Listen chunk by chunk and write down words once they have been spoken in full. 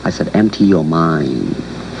I said, empty your mind.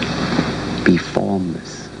 Be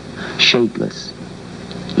formless, shapeless,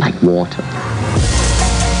 like water.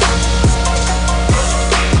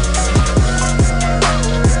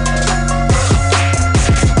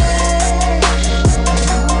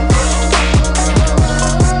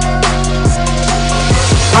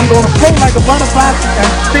 I'm gonna float like a butterfly and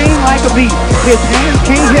sting like a bee. His hands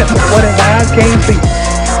can't hit what his eyes can't see.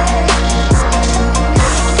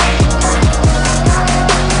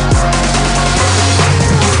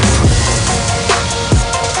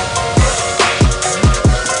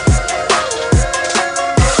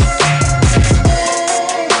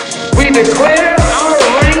 We declare our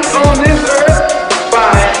rank on this earth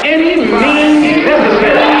by any means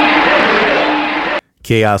necessary.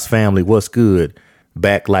 Chaos family, what's good?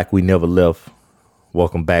 Back like we never left.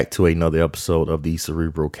 Welcome back to another episode of the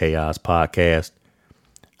Cerebral Chaos Podcast.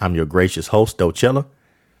 I'm your gracious host, Docella.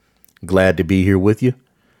 Glad to be here with you.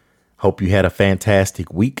 Hope you had a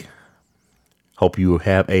fantastic week. Hope you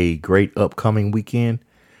have a great upcoming weekend.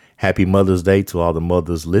 Happy Mother's Day to all the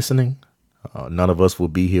mothers listening. None of us will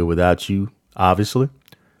be here without you, obviously.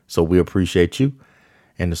 So we appreciate you.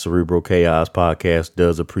 And the Cerebral Chaos Podcast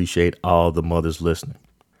does appreciate all the mothers listening.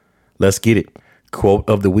 Let's get it. Quote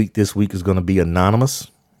of the week this week is going to be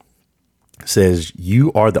anonymous. It says,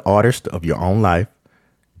 "You are the artist of your own life.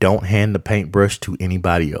 Don't hand the paintbrush to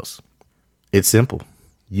anybody else." It's simple.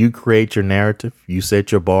 You create your narrative. You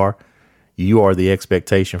set your bar. You are the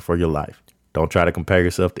expectation for your life. Don't try to compare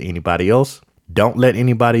yourself to anybody else. Don't let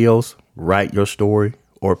anybody else write your story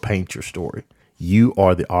or paint your story. You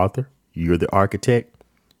are the author. You're the architect.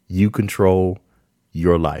 You control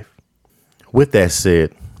your life. With that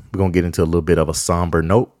said, we're going to get into a little bit of a somber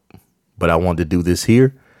note, but I wanted to do this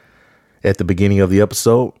here at the beginning of the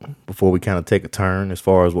episode before we kind of take a turn as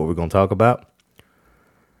far as what we're going to talk about.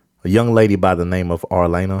 A young lady by the name of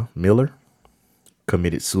Arlena Miller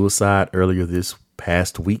committed suicide earlier this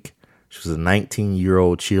past week. She was a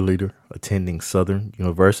 19-year-old cheerleader attending Southern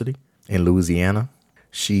University in Louisiana.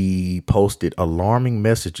 She posted alarming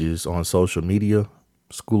messages on social media,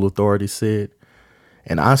 school authorities said.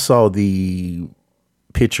 And I saw the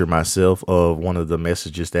picture myself of one of the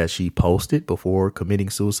messages that she posted before committing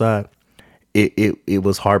suicide. It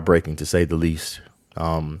was heartbreaking, to say the least.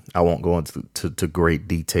 I won't go into great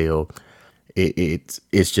detail. It's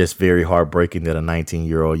just very heartbreaking that a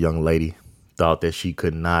 19-year-old young lady thought that she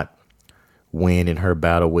could not win in her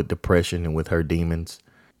battle with depression and with her demons.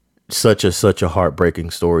 Such a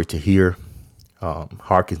heartbreaking story to hear.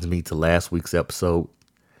 Harkens me to last week's episode.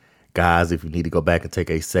 Guys, if you need to go back and take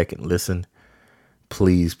a second listen,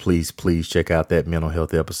 please check out that mental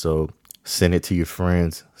health episode. Send it to your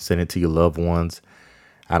friends. Send it to your loved ones.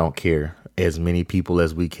 I don't care. As many people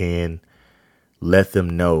as we can. Let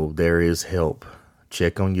them know there is help.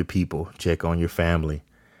 Check on your people. Check on your family.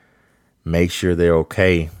 Make sure they're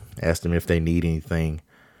okay. Ask them if they need anything.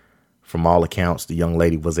 From all accounts, the young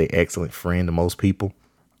lady was an excellent friend to most people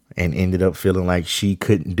and ended up feeling like she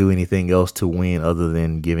couldn't do anything else to win other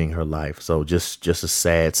than giving her life. So just a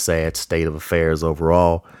sad state of affairs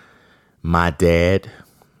overall. My dad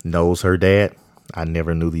knows her dad. I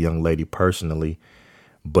never knew the young lady personally,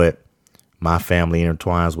 but my family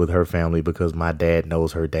intertwines with her family because my dad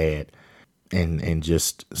knows her dad, and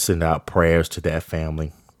just send out prayers to that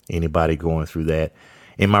family. Anybody going through that.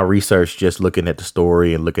 In my research, just looking at the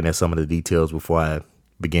story and looking at some of the details before I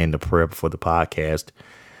began to prep for the podcast,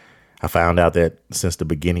 I found out that since the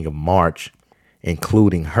beginning of March,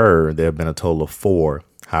 including her, there have been a total of 4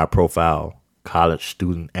 high-profile college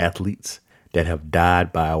student athletes that have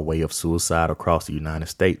died by way of suicide across the United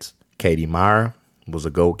States. Katie Meyer was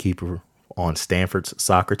a goalkeeper on Stanford's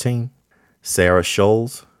soccer team. Sarah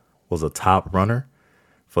Scholes was a top runner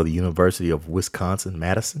for the University of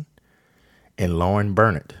Wisconsin-Madison. And Lauren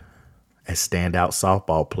Burnett, a standout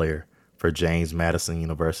softball player for James Madison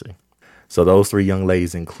University. So those 3 young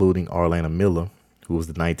ladies, including Arlena Miller, who was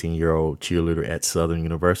the 19-year-old cheerleader at Southern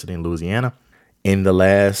University in Louisiana. In the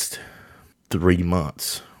last 3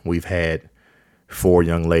 months, we've had 4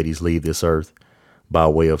 young ladies leave this earth by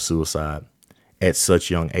way of suicide at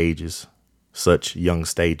such young ages, such young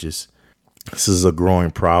stages. This is a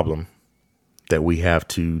growing problem that we have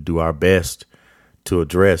to do our best to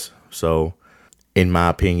address. So, in my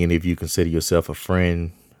opinion, if you consider yourself a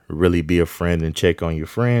friend, really be a friend and check on your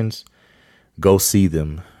friends. Go see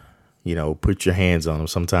them. Put your hands on them.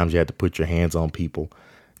 Sometimes you have to put your hands on people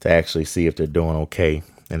to actually see if they're doing okay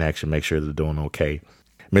and actually make sure they're doing okay.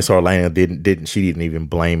 Miss Arlena didn't even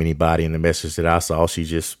blame anybody in the message that I saw. She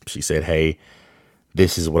said, "Hey,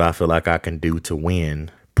 this is what I feel like I can do to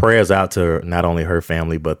win. Prayers out to not only her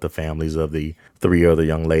family, but the families of the 3 other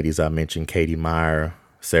young ladies I mentioned: Katie Meyer,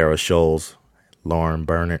 Sarah Scholes, Lauren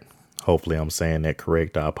Burnett. Hopefully I'm saying that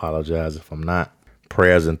correct. I apologize if I'm not.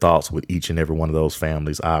 Prayers and thoughts with each and every one of those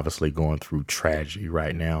families, obviously going through tragedy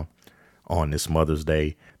right now on this Mother's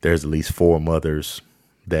Day. There's at least 4 mothers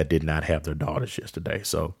that did not have their daughters yesterday.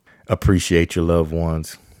 So appreciate your loved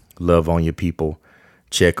ones. Love on your people.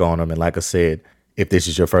 Check on them. And like I said, if this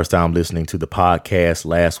is your first time listening to the podcast,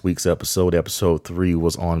 last week's episode 3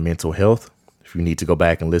 was on mental health. If you need to go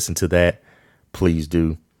back and listen to that, please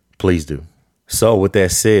do. Please do. So with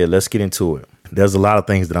that said, let's get into it. There's a lot of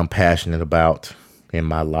things that I'm passionate about in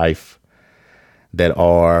my life that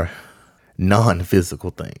are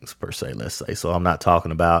non-physical things per se, let's say. So I'm not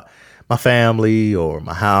talking about my family or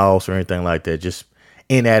my house or anything like that. Just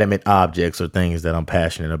inanimate objects or things that I'm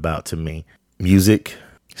passionate about to me. Music,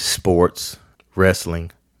 sports, wrestling,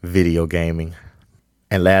 video gaming,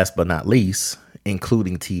 and last but not least,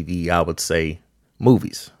 including TV, I would say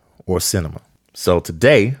movies or cinema. So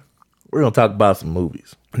today, we're going to talk about some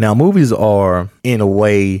movies. Now, movies are, in a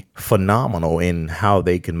way, phenomenal in how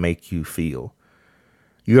they can make you feel.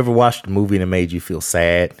 You ever watched a movie and it made you feel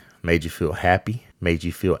sad, made you feel happy, made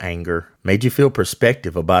you feel anger, made you feel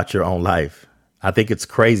perspective about your own life? I think it's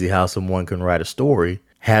crazy how someone can write a story,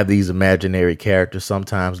 have these imaginary characters.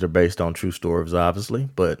 Sometimes they're based on true stories, obviously,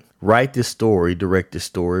 but write this story, direct this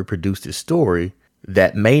story, produce this story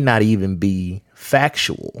that may not even be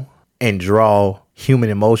factual and draw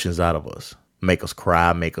human emotions out of us. Make us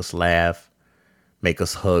cry, make us laugh, make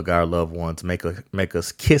us hug our loved ones, make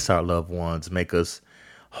us kiss our loved ones, make us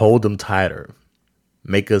hold them tighter,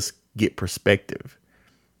 make us get perspective.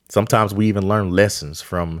 Sometimes we even learn lessons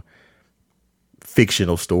from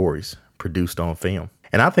fictional stories produced on film.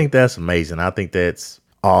 And I think that's amazing. I think that's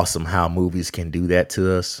awesome how movies can do that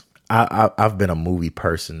to us. I've been a movie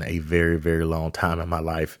person a very, very long time in my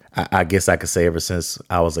life. I guess I could say ever since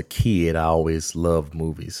I was a kid, I always loved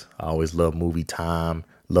movies. I always loved movie time,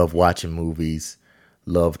 love watching movies,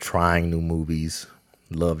 love trying new movies,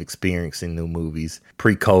 love experiencing new movies.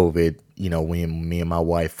 Pre-COVID, when me and my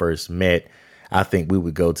wife first met, I think we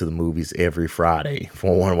would go to the movies every Friday.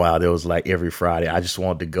 For one while, there was like every Friday. I just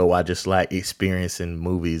wanted to go. I just like experiencing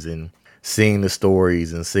movies and seeing the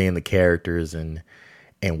stories and seeing the characters and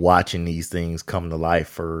watching these things come to life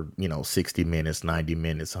for, 60 minutes, 90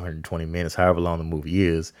 minutes, 120 minutes, however long the movie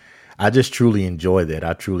is. I just truly enjoy that.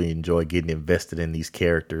 I truly enjoy getting invested in these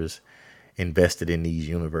characters, invested in these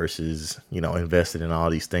universes, invested in all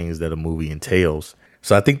these things that a movie entails.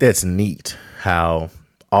 So I think that's neat how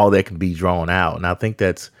all that can be drawn out. And I think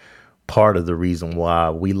that's part of the reason why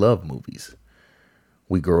we love movies.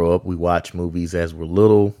 We grow up, we watch movies as we're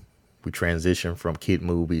little. We transition from kid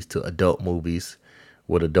movies to adult movies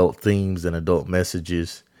with adult themes and adult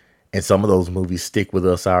messages. And some of those movies stick with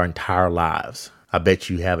us our entire lives. I bet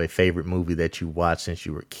you have a favorite movie that you watched since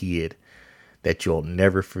you were a kid that you'll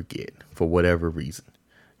never forget for whatever reason.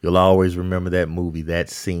 You'll always remember that movie, that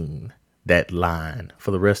scene, that line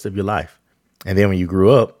for the rest of your life. And then when you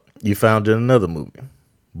grew up, you found in another movie.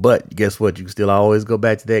 But guess what? You can still always go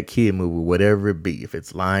back to that kid movie, whatever it be. If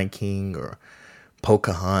it's Lion King or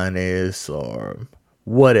Pocahontas or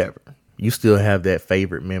whatever. You still have that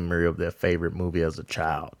favorite memory of that favorite movie as a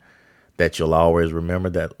child that you'll always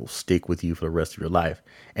remember, that will stick with you for the rest of your life.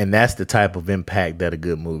 And that's the type of impact that a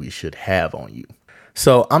good movie should have on you.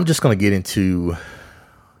 So I'm just going to get into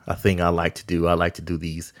a thing I like to do. I like to do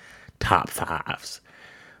these top 5s.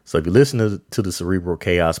 So if you listen to the Cerebral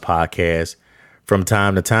Chaos podcast, from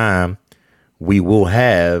time to time, we will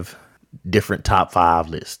have different top 5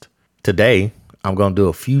 lists. Today, I'm going to do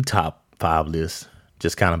a few top 5 lists,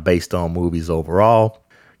 just kind of based on movies overall.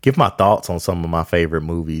 Give my thoughts on some of my favorite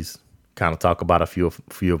movies. Kind of talk about a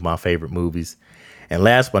few of my favorite movies. And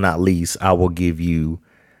last but not least, I will give you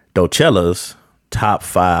Docella's top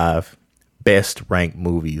 5 best ranked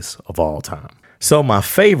movies of all time. So my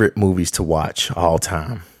favorite movies to watch all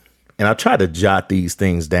time. And I try to jot these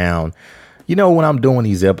things down. When I'm doing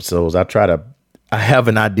these episodes, I have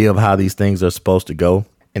an idea of how these things are supposed to go.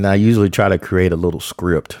 And I usually try to create a little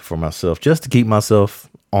script for myself just to keep myself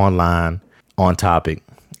online, on topic.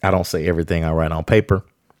 I don't say everything I write on paper,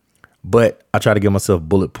 but I try to give myself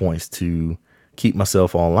bullet points to keep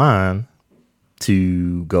myself online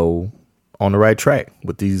to go on the right track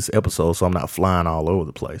with these episodes so I'm not flying all over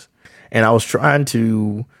the place. And I was trying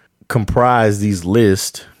to comprise these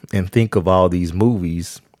lists and think of all these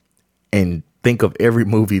movies and think of every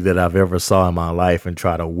movie that I've ever saw in my life and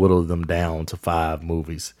try to whittle them down to 5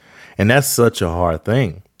 movies. And that's such a hard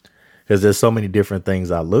thing because there's so many different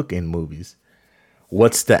things I look in movies.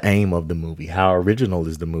 What's the aim of the movie? How original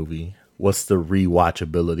is the movie? What's the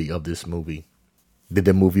rewatchability of this movie? Did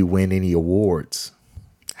the movie win any awards?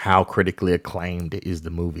 How critically acclaimed is the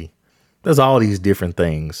movie? There's all these different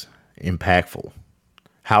things. Impactful.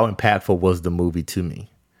 How impactful was the movie to me?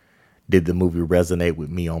 Did the movie resonate with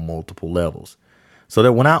me on multiple levels? So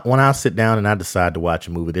that when I sit down and I decide to watch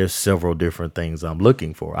a movie, there's several different things I'm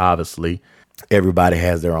looking for. Obviously, everybody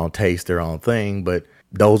has their own taste, their own thing, but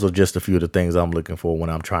those are just a few of the things I'm looking for when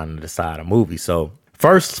I'm trying to decide a movie. So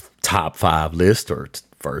first top 5 list, or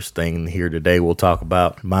first thing here today, we'll talk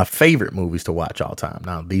about my favorite movies to watch all time.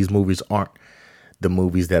 Now, these movies aren't the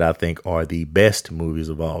movies that I think are the best movies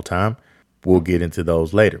of all time. We'll get into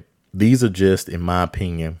those later. These are just, in my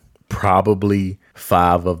opinion, probably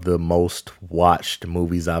 5 of the most watched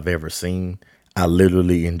movies I've ever seen. I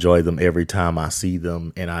literally enjoy them every time I see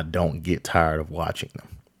them, and I don't get tired of watching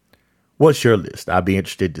them. What's your list? I'd be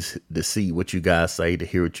interested to see what you guys say, to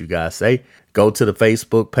hear what you guys say. Go to the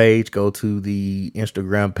Facebook page, go to the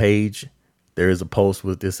Instagram page. There is a post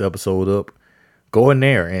with this episode up. Go in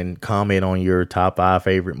there and comment on your top 5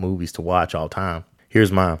 favorite movies to watch all time.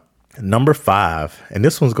 Here's mine. Number 5, and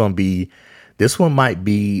this one might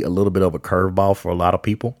be a little bit of a curveball for a lot of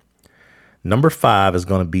people. Number 5 is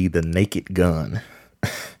going to be The Naked Gun.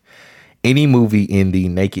 Any movie in the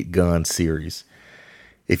Naked Gun series.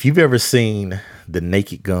 If you've ever seen the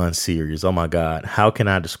Naked Gun series, oh my God, how can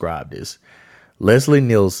I describe this? Leslie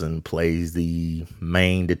Nielsen plays the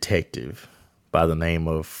main detective by the name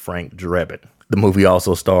of Frank Drebin. The movie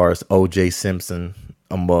also stars O.J. Simpson,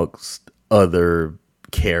 amongst other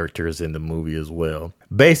characters in the movie as well.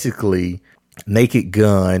 Basically, Naked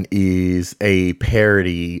Gun is a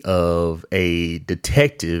parody of a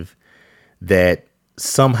detective that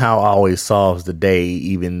somehow always solves the day,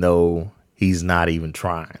 even though he's not even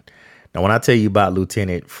trying. Now, when I tell you about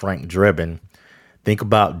Lieutenant Frank Drebin, think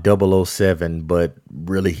about 007, but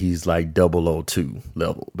really he's like 002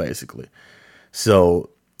 level, basically. So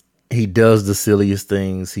he does the silliest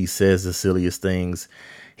things. He says the silliest things.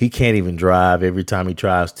 He can't even drive. Every time he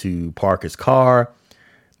tries to park his car,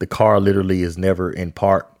 the car literally is never in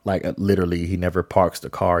park. Like literally, he never parks the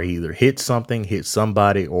car. He either hits something, hits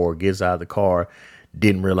somebody, or gets out of the car,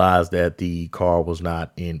 didn't realize that the car was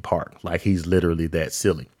not in park. Like, he's literally that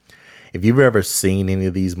silly. If you've ever seen any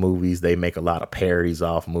of these movies, they make a lot of parodies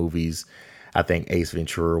off movies. I think Ace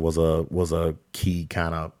Ventura was a key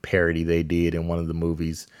kind of parody they did in one of the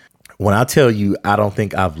movies. When I tell you, I don't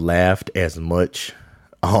think I've laughed as much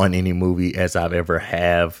on any movie as I've ever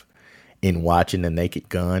have in watching The Naked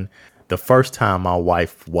Gun. The first time my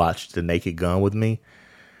wife watched The Naked Gun with me,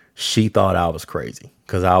 she thought I was crazy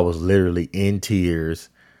because I was literally in tears,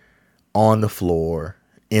 on the floor,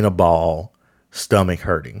 in a ball, stomach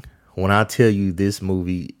hurting. When I tell you this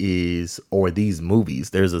movie is, or these movies,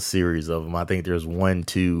 there's a series of them. I think there's 1,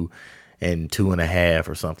 2, and 2.5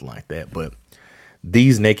 or something like that. But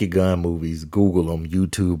these Naked Gun movies, Google them,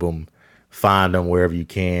 YouTube them, find them wherever you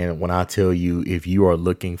can. When I tell you, if you are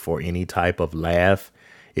looking for any type of laugh,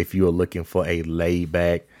 if you are looking for a laid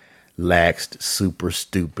back, laxed, super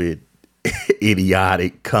stupid,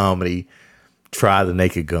 idiotic comedy, try The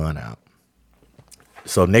Naked Gun out.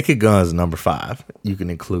 So Naked Gun is number 5. You can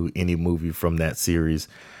include any movie from that series.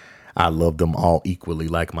 I love them all equally,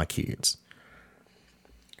 like my kids.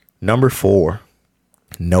 Number 4,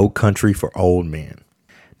 No Country for Old Men.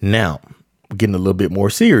 Now, we're getting a little bit more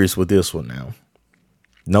serious with this one now.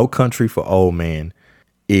 No Country for Old Men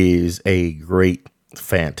is a great,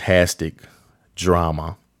 fantastic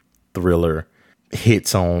drama, thriller,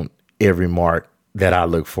 hits on every mark that I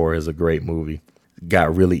look for as a great movie.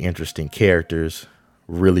 Got really interesting characters,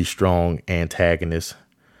 really strong antagonists,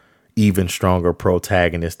 even stronger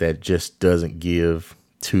protagonist that just doesn't give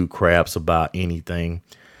 2 craps about anything.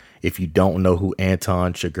 If you don't know who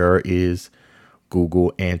Anton Chigurh is,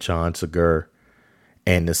 Google Anton Chigurh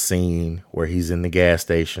and the scene where he's in the gas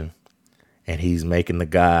station and he's making the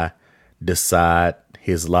guy decide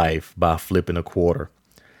his life by flipping a quarter.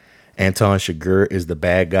 Anton Chigurh is the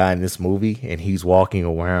bad guy in this movie, and he's walking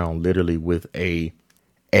around literally with a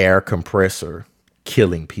air compressor,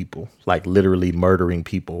 killing people, like literally murdering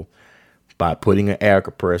people by putting an air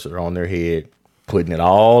compressor on their head, putting it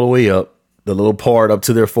all the way up, the little part up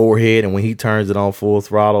to their forehead. And when he turns it on full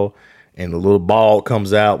throttle and the little ball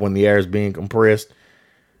comes out when the air is being compressed,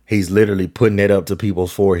 he's literally putting it up to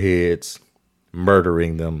people's foreheads,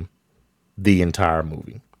 murdering them the entire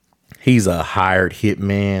movie. He's a hired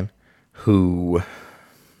hitman who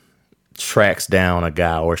tracks down a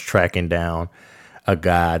guy, or is tracking down a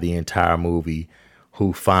guy the entire movie,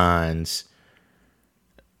 who finds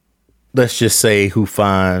let's just say, who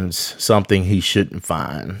finds something he shouldn't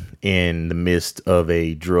find in the midst of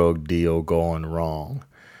a drug deal going wrong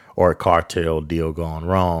or a cartel deal going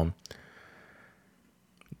wrong.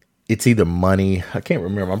 It's either money. I can't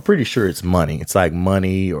remember. I'm pretty sure it's money. It's like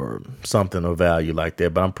money or something of value like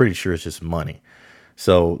that, but I'm pretty sure it's just money.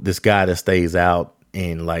 So this guy that stays out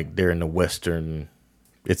in, like, they're in the Western,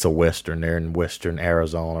 it's a Western, they're in Western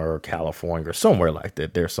Arizona or California or somewhere like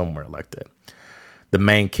that. They're somewhere like that. The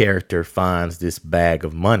main character finds this bag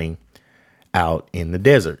of money out in the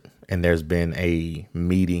desert. And there's been a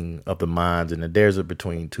meeting of the minds in the desert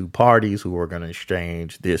between two parties who are going to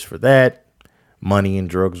exchange this for that. Money and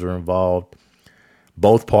drugs are involved.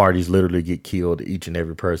 Both parties literally get killed, each and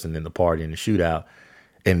every person in the party in the shootout.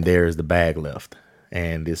 And there's the bag left.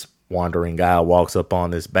 And this wandering guy walks up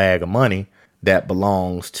on this bag of money that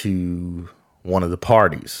belongs to one of the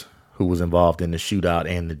parties who was involved in the shootout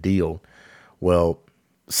and the deal. Well,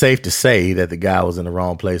 safe to say that the guy was in the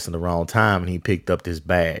wrong place in the wrong time and he picked up this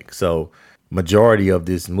bag. So majority of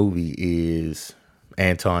this movie is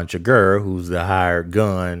Anton Chigurh, who's the hired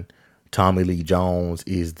gun. Tommy Lee Jones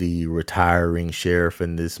is the retiring sheriff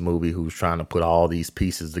in this movie who's trying to put all these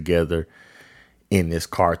pieces together in this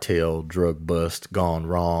cartel drug bust gone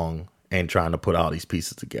wrong and trying to put all these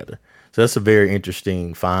pieces together. So that's a very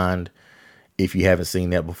interesting find. If you haven't seen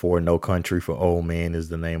that before, No Country for Old Men is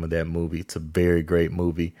the name of that movie. It's a very great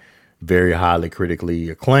movie, very highly critically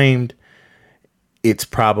acclaimed. It's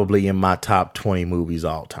probably in my top 20 movies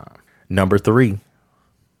all time. Number 3,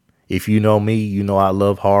 if you know me, you know I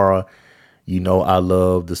love horror. You know I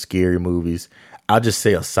love the scary movies. I'll just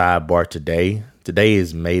say a sidebar today. Today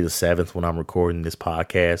is May the 7th when I'm recording this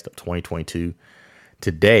podcast of 2022.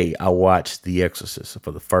 Today, I watched The Exorcist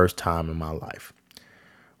for the first time in my life.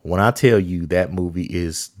 When I tell you that movie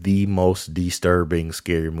is the most disturbing,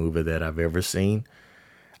 scary movie that I've ever seen,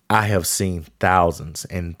 I have seen thousands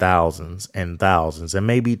and thousands and thousands and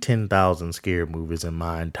maybe 10,000 scary movies in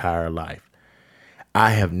my entire life.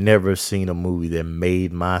 I have never seen a movie that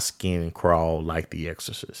made my skin crawl like The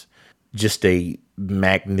Exorcist. Just a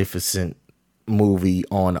magnificent movie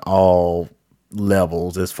on all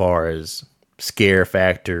levels as far as scare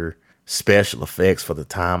factor, special effects for the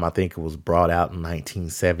time. I think it was brought out in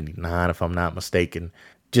 1979, if I'm not mistaken.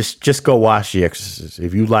 Just go watch The Exorcist.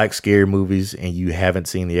 If you like scary movies and you haven't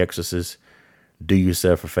seen The Exorcist, do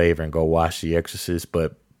yourself a favor and go watch The Exorcist.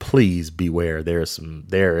 But please beware. There is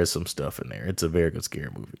some stuff in there. It's a very good scary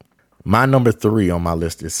movie. My number 3 on my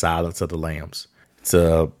list is Silence of the Lambs. It's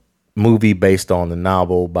a movie based on the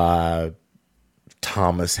novel by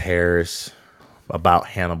Thomas Harris about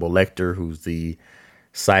Hannibal Lecter, who's the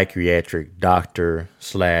psychiatric doctor /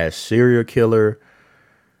 serial killer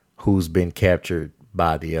who's been captured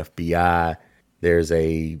by the FBI. There's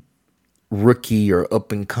a rookie or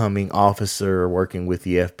up-and-coming officer working with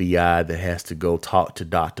the FBI that has to go talk to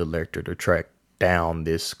Dr. Lecter to track down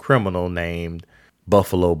this criminal named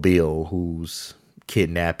Buffalo Bill, who's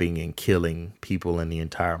kidnapping and killing people in the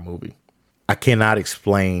entire movie. I cannot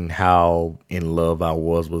explain how in love I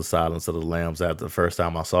was with Silence of the Lambs after the first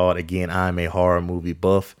time I saw it. Again, I'm a horror movie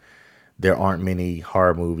buff. There aren't many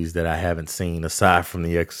horror movies that I haven't seen aside from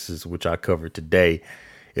The Exorcist, which I covered today.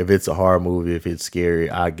 If it's a horror movie, if it's scary,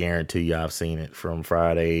 I guarantee you I've seen it, from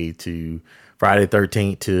Friday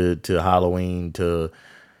 13th to Halloween to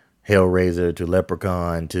Hellraiser to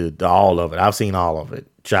Leprechaun to all of it. I've seen all of it.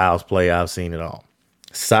 Child's Play, I've seen it all.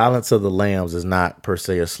 Silence of the Lambs is not per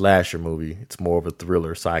se a slasher movie. It's more of a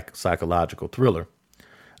thriller, psychological thriller.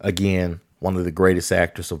 Again, one of the greatest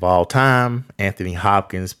actors of all time, Anthony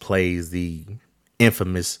Hopkins, plays the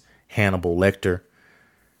infamous Hannibal Lecter.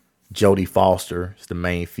 Jodie Foster is the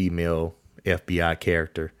main female FBI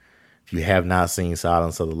character. If you have not seen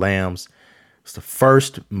Silence of the Lambs, it's the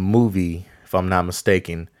first movie, if I'm not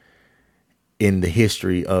mistaken, in the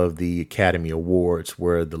history of the Academy Awards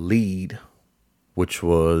where the lead, which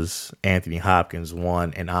was Anthony Hopkins,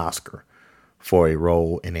 won an Oscar for a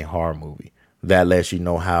role in a horror movie. That lets you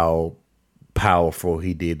know how powerful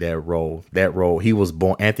he did that role.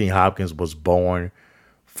 Anthony Hopkins was born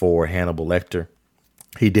for Hannibal Lecter.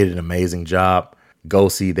 He did an amazing job. Go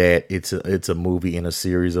see that. It's a movie in a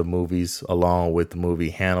series of movies along with the movie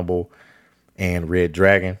Hannibal and Red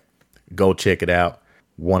Dragon. Go check it out.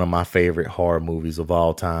 One of my favorite horror movies of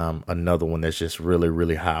all time. Another one that's just really,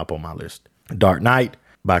 really high up on my list. Dark Knight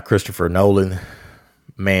by Christopher Nolan.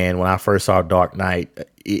 Man, when I first saw Dark Knight,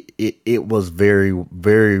 it was very,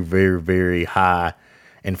 very, very, very high.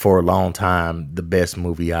 And for a long time, the best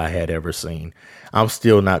movie I had ever seen. I'm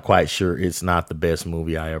still not quite sure it's not the best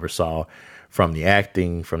movie I ever saw. From the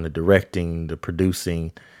acting, from the directing, the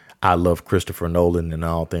producing, I love Christopher Nolan and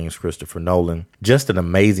all things Christopher Nolan. Just an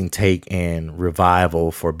amazing take and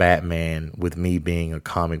revival for Batman, with me being a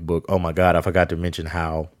comic book. Oh my God, I forgot to mention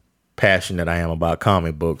how passionate I am about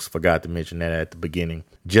comic books. Forgot to mention that at the beginning.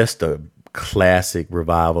 Just a classic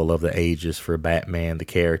revival of the ages for Batman, the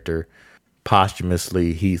character.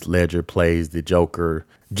 Posthumously, Heath Ledger plays the Joker.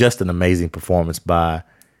 Just an amazing performance by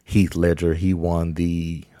Heath Ledger. He won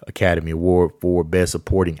the Academy Award for Best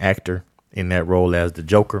Supporting Actor in that role as the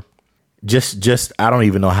Joker. Just I don't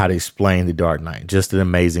even know how to explain The Dark Knight. Just an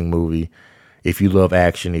amazing movie. If you love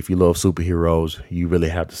action, if you love superheroes, you really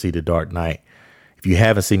have to see The Dark Knight. If you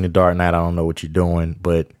haven't seen The Dark Knight, I don't know what you're doing.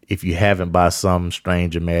 But if you haven't, by some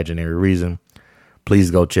strange imaginary reason,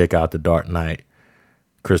 please go check out The Dark Knight.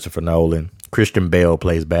 Christopher Nolan. Christian Bale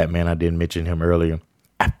plays Batman. I didn't mention him earlier.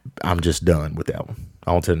 I'm just done with that one.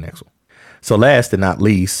 On to the next one. So last and not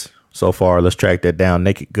least, so far, let's track that down.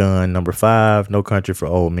 Naked Gun, number 5. No Country for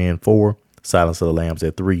Old Men, 4. Silence of the Lambs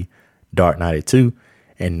at 3. Dark Knight at 2.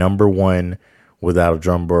 And number 1, without a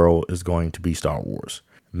drum roll, is going to be Star Wars.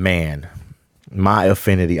 Man, my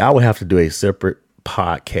affinity. I would have to do a separate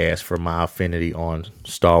podcast for my affinity on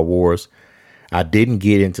Star Wars. I didn't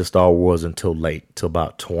get into Star Wars until late, till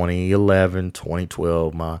about 2011,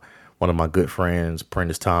 2012. One of my good friends,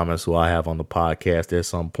 Prentice Thomas, who I have on the podcast at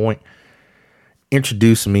some point,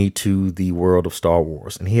 introduced me to the world of Star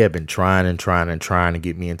Wars. And he had been trying to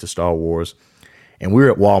get me into Star Wars. And we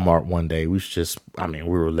were at Walmart one day. We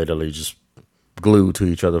were literally just glued to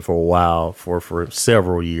each other for a while, for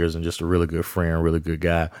several years, and just a really good friend, really good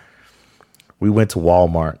guy. We went to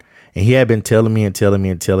Walmart, and he had been telling me,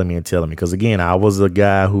 because again, I was a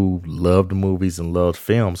guy who loved movies and loved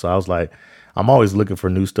film. So I was like, I'm always looking for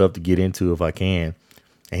new stuff to get into if I can.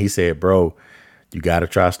 And he said, bro, you got to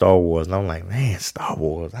try Star Wars. And I'm like, man, Star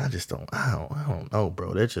Wars, I don't know,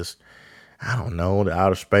 bro. I don't know. The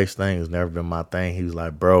outer space thing has never been my thing. He was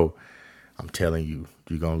like, bro, I'm telling you,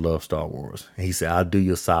 you're going to love Star Wars. And he said, I'll do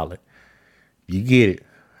you a solid. You get it.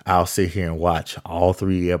 I'll sit here and watch all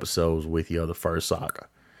 3 episodes with you of the first saga.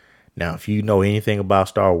 Now, if you know anything about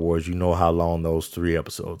Star Wars, you know how long those 3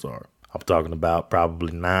 episodes are. I'm talking about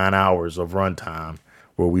probably 9 hours of runtime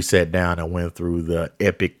where we sat down and went through the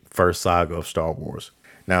epic first saga of Star Wars.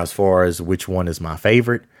 Now, as far as which one is my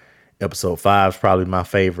favorite, episode 5 is probably my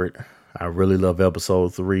favorite. I really love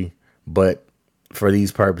episode 3, but for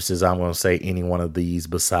these purposes, I'm going to say any one of these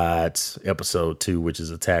besides episode 2, which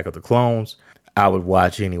is Attack of the Clones. I would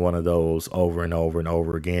watch any one of those over and over and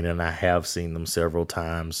over again, and I have seen them several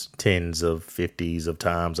times, tens of 50s of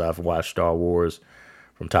times. I've watched Star Wars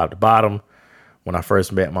from top to bottom. When I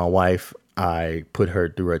first met my wife, I put her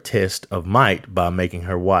through a test of might by making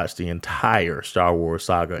her watch the entire Star Wars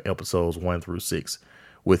saga, episodes 1 through 6,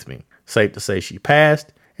 with me. Safe to say she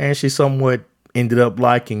passed, and she somewhat ended up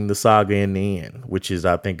liking the saga in the end, which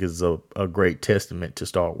I think is a great testament to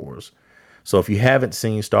Star Wars. So if you haven't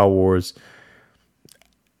seen Star Wars,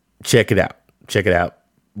 check it out.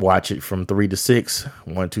 Watch it from 3 to 6,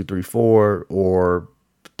 1, 2, 3, 4, or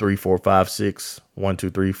 3, 4, 5, 6, 1, 2,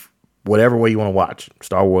 3, whatever way you want to watch.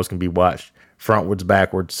 Star Wars can be watched frontwards,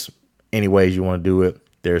 backwards, any ways you want to do it.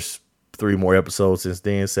 There's 3 more episodes since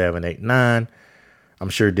then, 7, 8, 9. I'm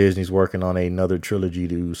sure Disney's working on another trilogy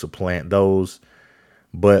to supplant those.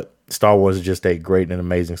 But Star Wars is just a great and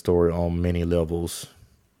amazing story on many levels.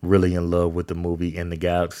 Really in love with the movie and the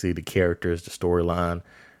galaxy, the characters, the storyline.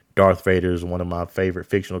 Darth Vader is one of my favorite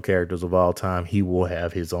fictional characters of all time. He will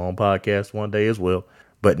have his own podcast one day as well.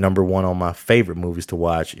 But number 1 on my favorite movies to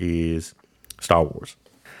watch is Star Wars.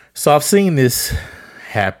 So I've seen this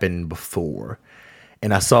happen before.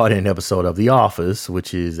 And I saw it in an episode of The Office,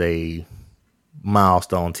 which is a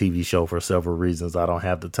milestone TV show for several reasons I don't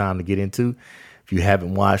have the time to get into. If you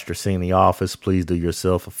haven't watched or seen The Office, please do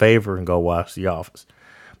yourself a favor and go watch The Office.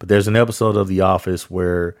 But there's an episode of The Office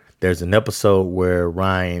where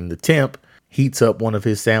Ryan the temp heats up one of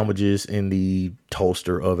his sandwiches in the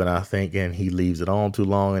toaster oven, I think, and he leaves it on too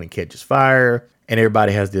long and it catches fire, and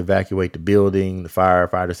everybody has to evacuate the building. The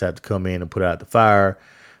firefighters have to come in and put out the fire.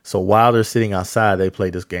 So while they're sitting outside, they play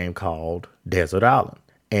this game called Desert Island.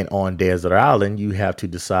 And on Desert Island, you have to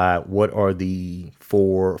decide what are the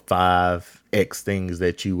 4 or 5 X things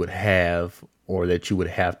that you would have or that you would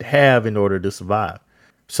have to have in order to survive.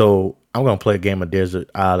 So I'm going to play a game of Desert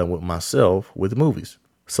Island with myself with movies.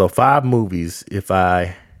 So 5 movies if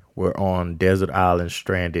I were on Desert Island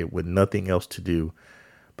stranded with nothing else to do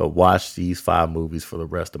but watch these 5 movies for the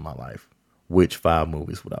rest of my life. Which 5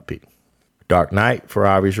 movies would I pick? Dark Knight, for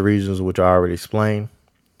obvious reasons, which I already explained.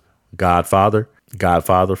 Godfather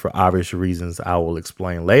for obvious reasons I will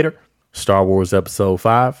explain later. Star Wars Episode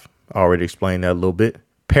 5, already explained that a little bit.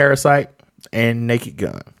 Parasite, and Naked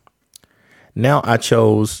Gun. Now I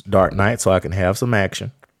chose Dark Knight so I can have some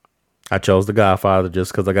action. I chose The Godfather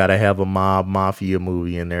just because I got to have a mafia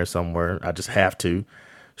movie in there somewhere. I just have to.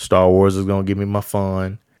 Star Wars is going to give me my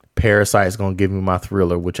fun. Parasite is going to give me my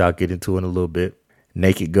thriller, which I'll get into in a little bit.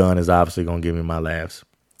 Naked Gun is obviously going to give me my laughs.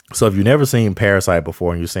 So if you've never seen Parasite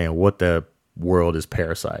before and you're saying, what the world is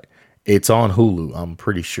Parasite? It's on Hulu, I'm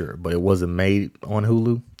pretty sure, but it wasn't made on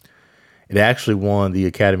Hulu. It actually won the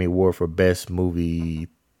Academy Award for Best Movie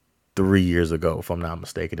 3 years ago, if I'm not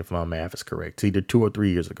mistaken, if my math is correct. It's either 2 or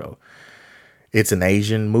 3 years ago. It's an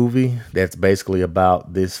Asian movie that's basically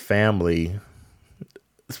about this family.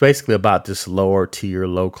 It's basically about this lower tier,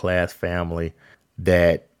 low class family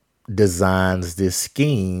that designs this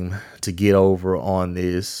scheme to get over on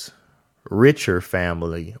this richer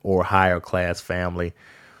family or higher class family.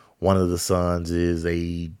 One of the sons is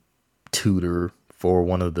a tutor for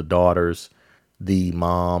one of the daughters. The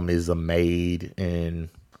mom is a maid and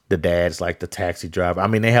the dad's like the taxi driver. I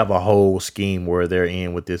mean, they have a whole scheme where they're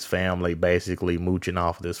in with this family, basically mooching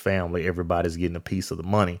off of this family. Everybody's getting a piece of the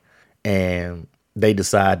money. And they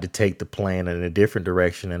decide to take the plan in a different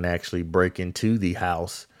direction and actually break into the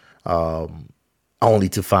house, only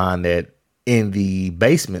to find that in the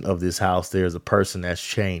basement of this house, there's a person that's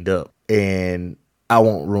chained up. And I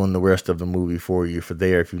won't ruin the rest of the movie for you if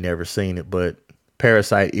you've never seen it, but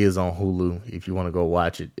Parasite is on Hulu if you want to go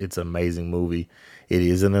watch it. It's an amazing movie. It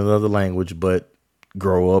is in another language, but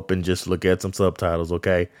grow up and just look at some subtitles,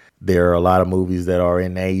 okay? There are a lot of movies that are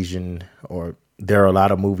in Asian, or there are a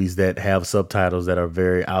lot of movies that have subtitles that are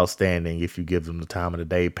very outstanding if you give them the time of the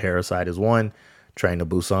day. Parasite is one. Train to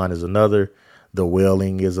Busan is another. The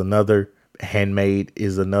Wailing is another. Handmaid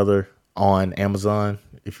is another on Amazon,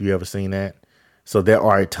 if you ever seen that. So there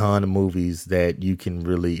are a ton of movies that you can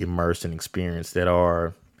really immerse and experience that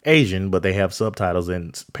are Asian, but they have subtitles,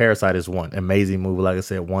 and Parasite is one. Amazing movie. Like I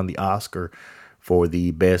said, won the Oscar for the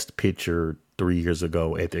best picture 3 years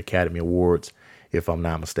ago at the Academy Awards, if I'm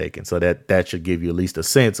not mistaken. So that should give you at least a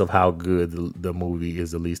sense of how good the movie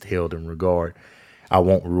is, at least held in regard. I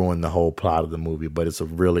won't ruin the whole plot of the movie, but it's a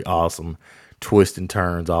really awesome twist and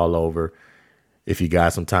turns all over. If you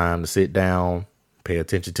got some time to sit down, pay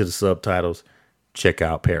attention to the subtitles, check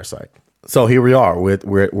out Parasite. So here we are.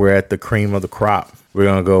 We're at the cream of the crop. We're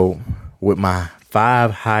going to go with my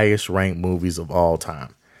 5 highest ranked movies of all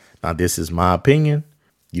time. Now, this is my opinion.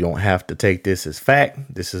 You don't have to take this as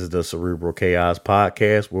fact. This is the Cerebral Chaos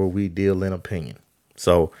podcast where we deal in opinion.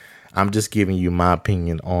 So I'm just giving you my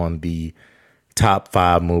opinion on the top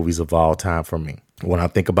 5 movies of all time for me. When I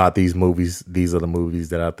think about these movies, these are the movies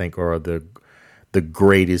that I think are the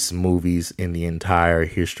greatest movies in the entire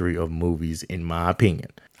history of movies, in my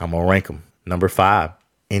opinion. I'm going to rank them. Number 5,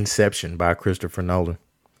 Inception by Christopher Nolan.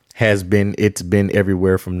 It's been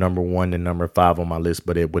everywhere from number 1 to number 5 on my list,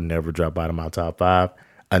 but it would never drop out of my top 5.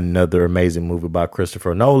 Another amazing movie by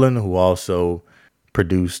Christopher Nolan, who also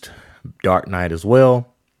produced Dark Knight as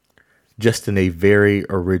well. Just in a very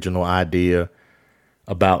original idea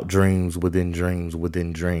about dreams within dreams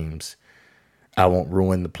within dreams. I won't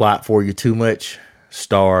ruin the plot for you too much.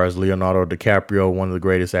 Stars Leonardo DiCaprio, one of the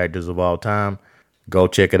greatest actors of all time. Go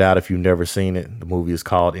check it out if you've never seen it. The movie is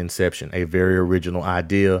called Inception. A very original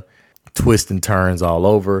idea. Twists and turns all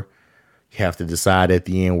over. You have to decide at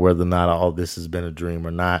the end whether or not all this has been a dream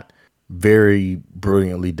or not. Very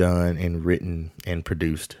brilliantly done and written and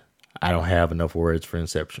produced. I don't have enough words for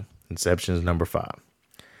Inception. Inception is number 5.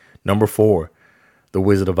 Number 4, The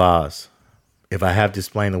Wizard of Oz. If I have to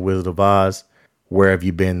explain The Wizard of Oz, where have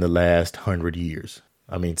you been the last 100 years?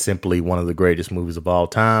 I mean, simply one of the greatest movies of all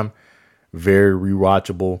time. Very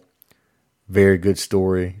rewatchable. Very good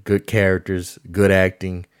story. Good characters. Good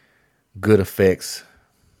acting. Good effects.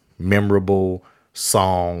 Memorable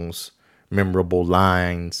songs. Memorable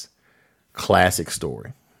lines. Classic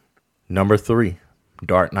story. Number 3,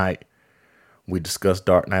 Dark Knight. We discussed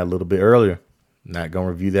Dark Knight a little bit earlier. Not going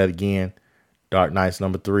to review that again. Dark Knight's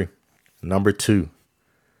number 3. Number 2,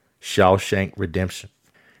 Shawshank Redemption.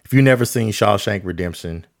 If you've never seen Shawshank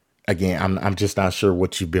Redemption, again, I'm just not sure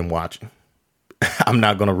what you've been watching. I'm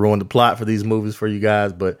not going to ruin the plot for these movies for you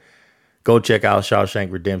guys, but go check out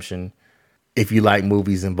Shawshank Redemption. If you like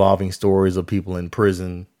movies involving stories of people in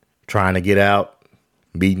prison trying to get out,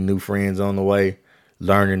 meeting new friends on the way,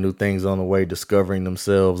 learning new things on the way, discovering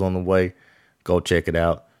themselves on the way, go check it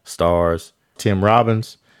out. Stars Tim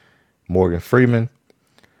Robbins, Morgan Freeman.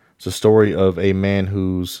 It's a story of a man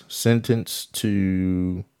who's sentenced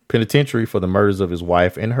to penitentiary for the murders of his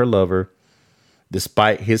wife and her lover,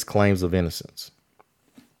 despite his claims of innocence.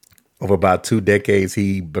 Over about 2 decades,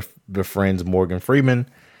 he befriends Morgan Freeman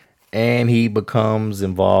And he becomes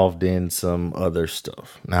involved in some other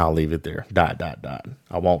stuff. Now I'll leave it there. ...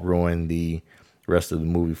 I won't ruin the rest of the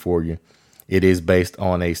movie for you. It is based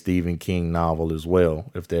on a Stephen King novel as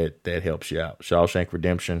well, if that helps you out. Shawshank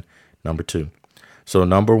Redemption, number 2. So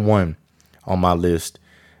number 1 on my list,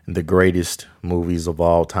 the greatest movies of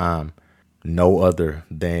all time, no other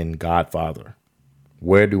than Godfather.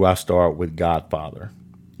 Where do I start with Godfather?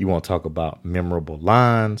 You want to talk about memorable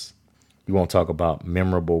lines? You want to talk about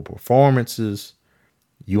memorable performances?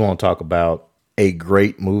 You want to talk about a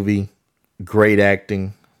great movie, great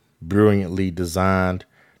acting, brilliantly designed,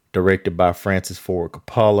 directed by Francis Ford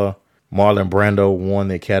Coppola. Marlon Brando won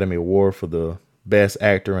the Academy Award for the Best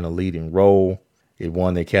Actor in a Leading Role. It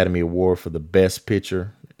won the Academy Award for the Best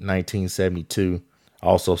Picture, 1972.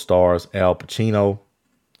 Also stars Al Pacino,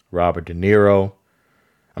 Robert De Niro.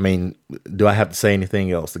 I mean, do I have to say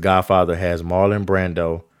anything else? The Godfather has Marlon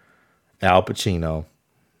Brando, Al Pacino,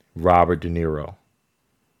 Robert De Niro.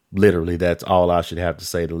 Literally, that's all I should have to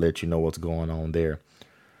say to let you know what's going on there.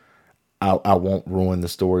 I won't ruin the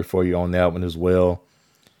story for you on that one as well.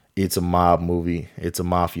 It's a mob movie. It's a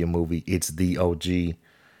mafia movie. It's the OG.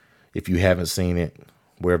 If you haven't seen it,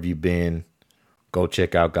 wherever you've been, go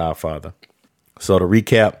check out Godfather. So to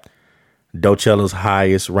recap, Docella's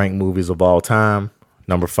highest ranked movies of all time.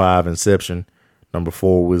 Number 5, Inception. Number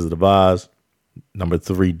 4, Wizard of Oz. Number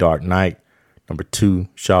 3, Dark Knight. Number 2,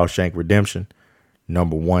 Shawshank Redemption.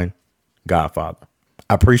 Number 1, Godfather.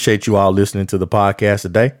 I appreciate you all listening to the podcast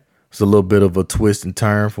today. It's a little bit of a twist and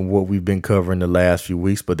turn from what we've been covering the last few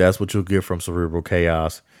weeks, but that's what you'll get from Cerebral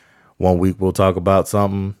Chaos. One week we'll talk about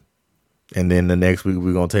something, and then the next week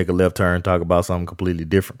we're going to take a left turn and talk about something completely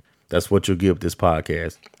different. That's what you'll get with this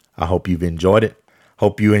podcast. I hope you've enjoyed it.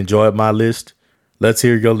 Hope you enjoyed my list. Let's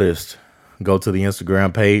hear your list. Go to the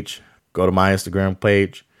Instagram page. Go to my Instagram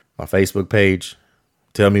page, my Facebook page.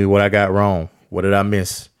 Tell me what I got wrong. What did I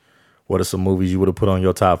miss? What are some movies you would have put on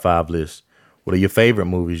your top 5 list? What are your favorite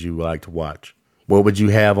movies you like to watch? What would you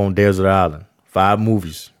have on Desert Island? 5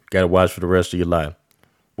 movies you got to watch for the rest of your life.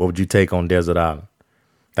 What would you take on Desert Island?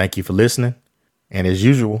 Thank you for listening. And as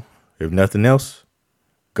usual, if nothing else,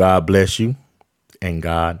 God bless you and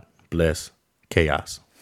God bless chaos.